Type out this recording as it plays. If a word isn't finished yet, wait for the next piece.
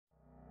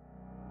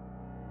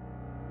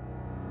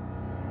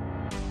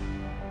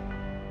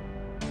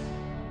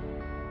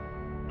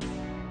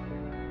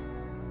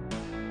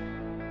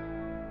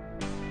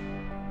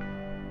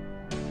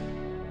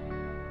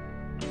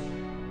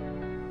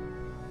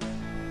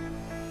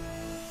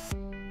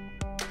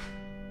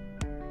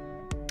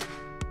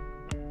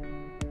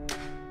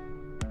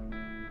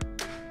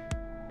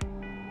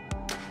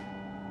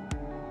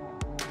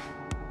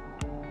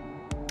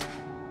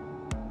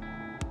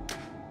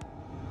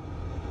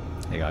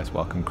guys,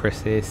 welcome.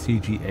 Chris here,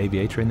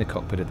 cgaviator in the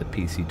cockpit of the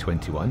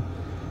PC-21,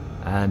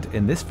 and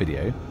in this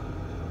video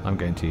I'm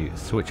going to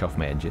switch off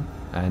my engine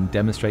and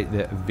demonstrate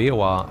the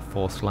VOR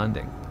forced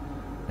landing.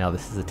 Now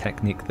this is a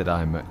technique that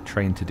I'm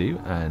trained to do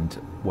and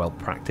well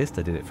practiced.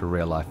 I did it for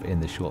real life in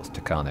the Shorts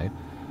Tucano.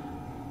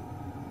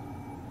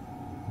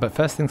 But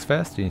first things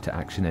first, you need to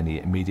action any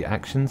immediate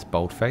actions,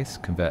 boldface,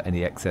 convert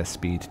any excess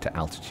speed to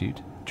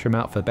altitude, trim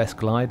out for the best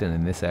glide, and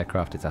in this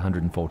aircraft it's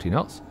 140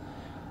 knots,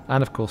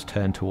 and of course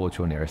turn towards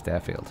your nearest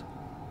airfield.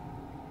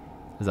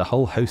 There's a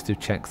whole host of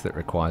checks that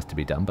requires to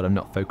be done, but I'm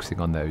not focusing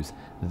on those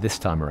this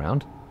time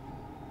around.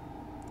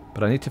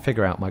 But I need to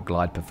figure out my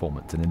glide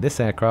performance, and in this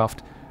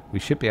aircraft we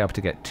should be able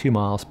to get 2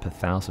 miles per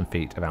 1,000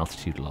 feet of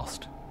altitude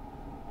lost.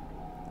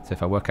 So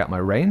if I work out my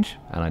range,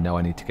 and I know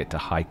I need to get to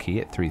high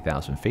key at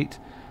 3,000 feet,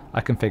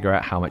 I can figure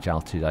out how much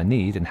altitude I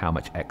need and how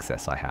much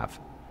excess I have.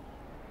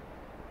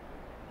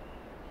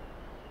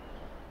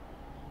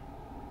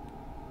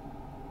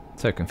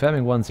 So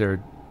confirming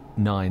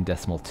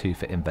 109.2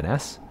 for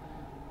Inverness.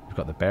 We've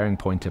got the bearing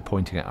pointer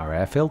pointing at our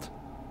airfield.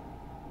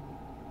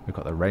 We've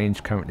got the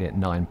range currently at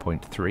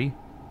 9.3.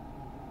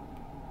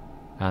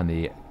 And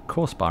the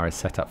course bar is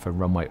set up for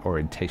runway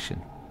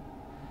orientation.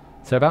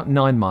 So about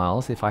 9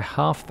 miles. If I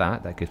half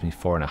that, that gives me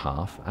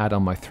 4.5. Add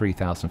on my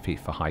 3,000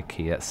 feet for high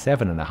key at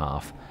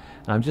 7.5.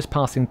 And I'm just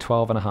passing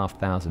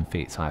 12,500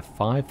 feet, so I have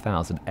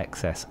 5,000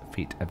 excess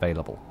feet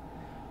available.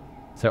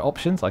 So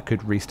options, I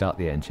could restart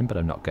the engine, but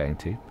I'm not going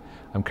to.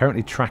 I'm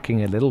currently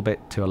tracking a little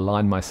bit to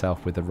align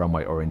myself with the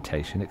runway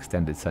orientation,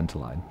 extended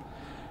centerline.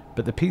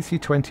 But the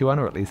PC-21,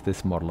 or at least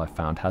this model I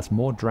found, has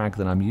more drag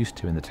than I'm used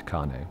to in the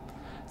Tucano.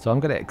 So I'm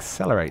going to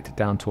accelerate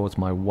down towards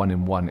my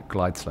 1-in-1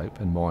 glide slope,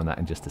 and more on that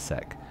in just a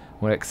sec. I'm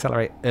going to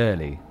accelerate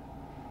early.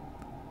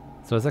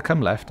 So as I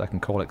come left, I can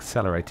call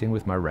accelerating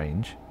with my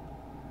range.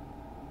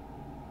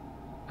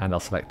 And I'll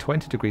select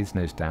 20 degrees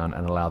nose down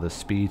and allow the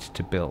speed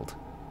to build.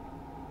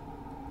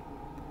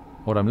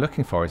 What I'm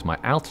looking for is my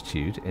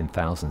altitude in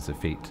thousands of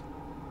feet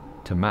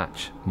to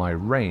match my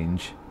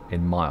range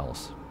in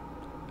miles.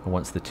 And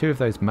once the two of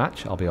those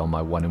match, I'll be on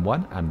my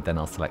 1-in-1, and then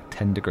I'll select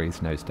 10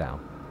 degrees nose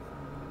down.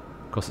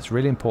 Of course, it's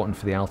really important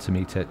for the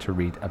altimeter to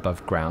read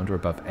above ground or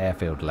above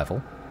airfield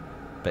level,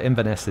 but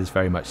Inverness is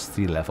very much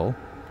sea level,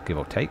 give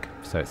or take,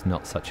 so it's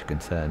not such a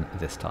concern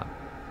this time.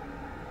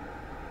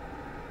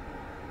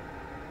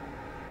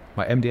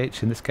 My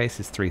MDH in this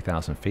case is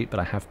 3,000 feet, but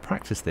I have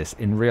practiced this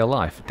in real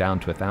life down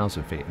to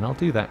 1,000 feet, and I'll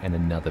do that in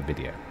another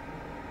video.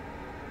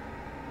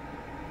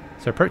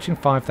 So approaching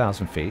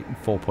 5,000 feet and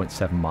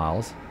 4.7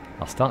 miles,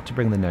 I'll start to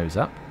bring the nose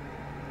up,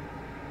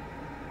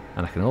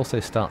 and I can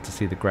also start to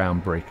see the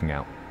ground breaking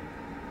out.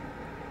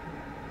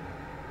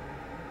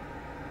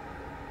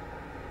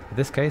 In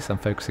this case, I'm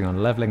focusing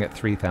on leveling at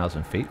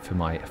 3,000 feet for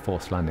my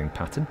forced landing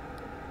pattern,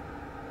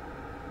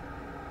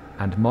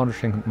 and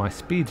monitoring my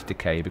speed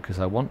decay because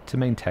I want to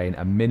maintain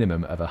a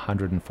minimum of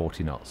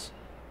 140 knots.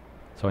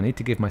 So I need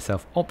to give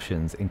myself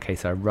options in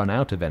case I run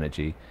out of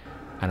energy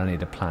and I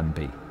need a plan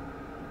B.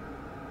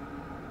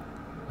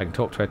 I can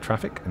talk to air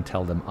traffic and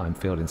tell them I'm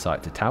field in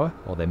sight to tower,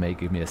 or they may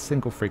give me a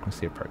single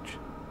frequency approach.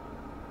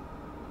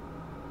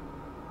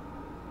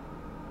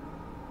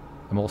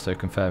 I'm also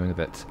confirming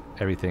that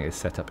everything is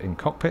set up in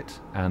cockpit,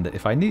 and that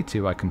if I need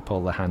to I can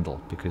pull the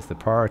handle, because the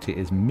priority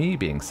is me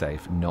being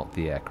safe, not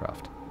the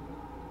aircraft.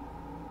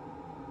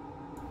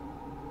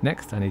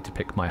 Next, I need to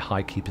pick my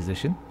high key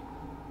position.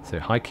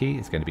 So high key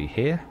is going to be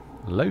here,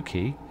 low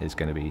key is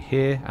going to be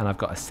here, and I've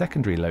got a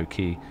secondary low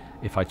key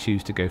if I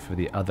choose to go for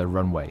the other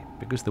runway.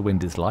 Because the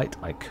wind is light,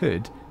 I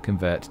could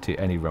convert to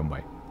any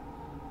runway.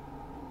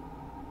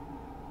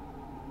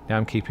 Now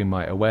I'm keeping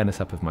my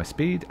awareness up of my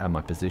speed and my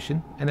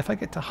position, and if I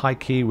get to high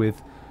key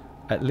with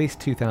at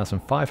least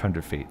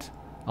 2,500 feet,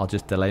 I'll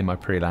just delay my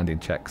pre-landing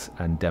checks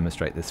and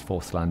demonstrate this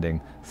forced landing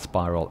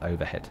spiral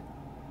overhead.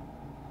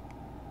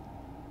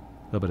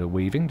 A little bit of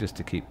weaving just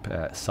to keep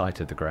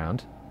sight of the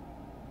ground.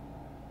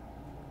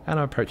 And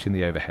I'm approaching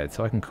the overhead,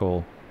 so I can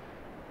call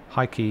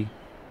high key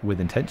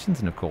with intentions,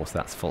 and of course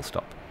that's full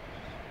stop.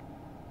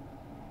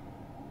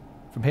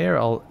 From here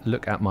I'll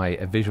look at my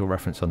visual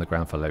reference on the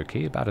ground for low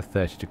key, about a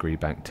 30-degree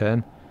bank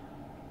turn,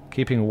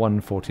 keeping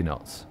 140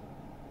 knots.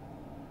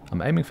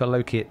 I'm aiming for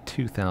low key at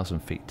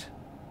 2,000 feet.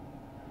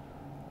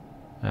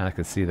 And I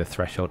can see the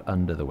threshold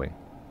under the wing.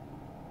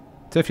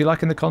 So if you're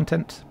liking the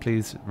content,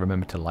 please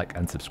remember to like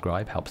and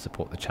subscribe, help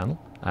support the channel.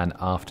 And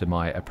after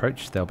my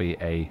approach, there'll be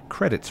a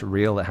credits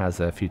reel that has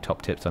a few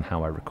top tips on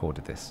how I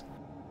recorded this.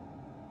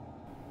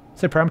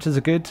 So parameters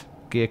are good,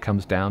 gear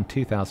comes down,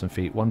 2,000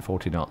 feet,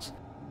 140 knots.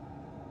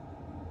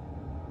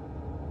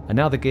 And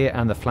now the gear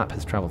and the flap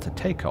has travelled to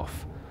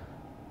takeoff,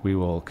 we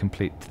will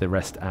complete the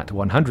rest at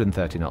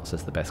 130 knots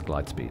as the best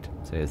glide speed.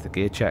 So here's the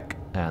gear check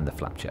and the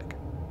flap check.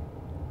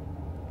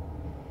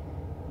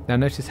 Now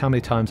notice how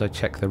many times I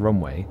check the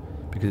runway,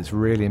 because it's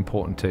really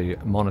important to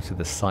monitor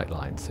the sight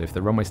line. So if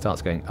the runway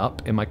starts going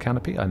up in my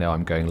canopy, I know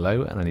I'm going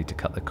low and I need to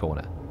cut the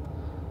corner.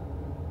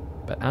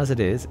 But as it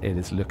is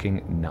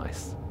looking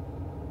nice.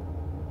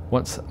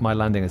 Once my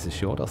landing is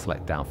assured, I'll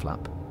select down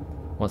flap.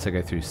 Once I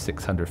go through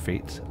 600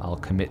 feet, I'll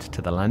commit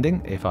to the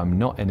landing. If I'm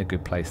not in a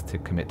good place to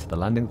commit to the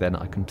landing, then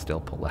I can still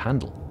pull the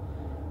handle.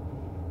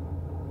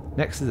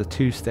 Next is a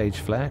 2-stage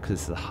flare, because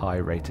this is a high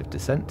rate of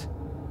descent.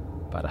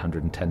 About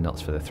 110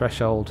 knots for the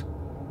threshold.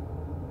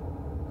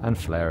 And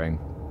flaring.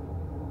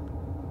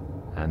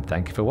 And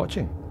thank you for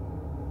watching.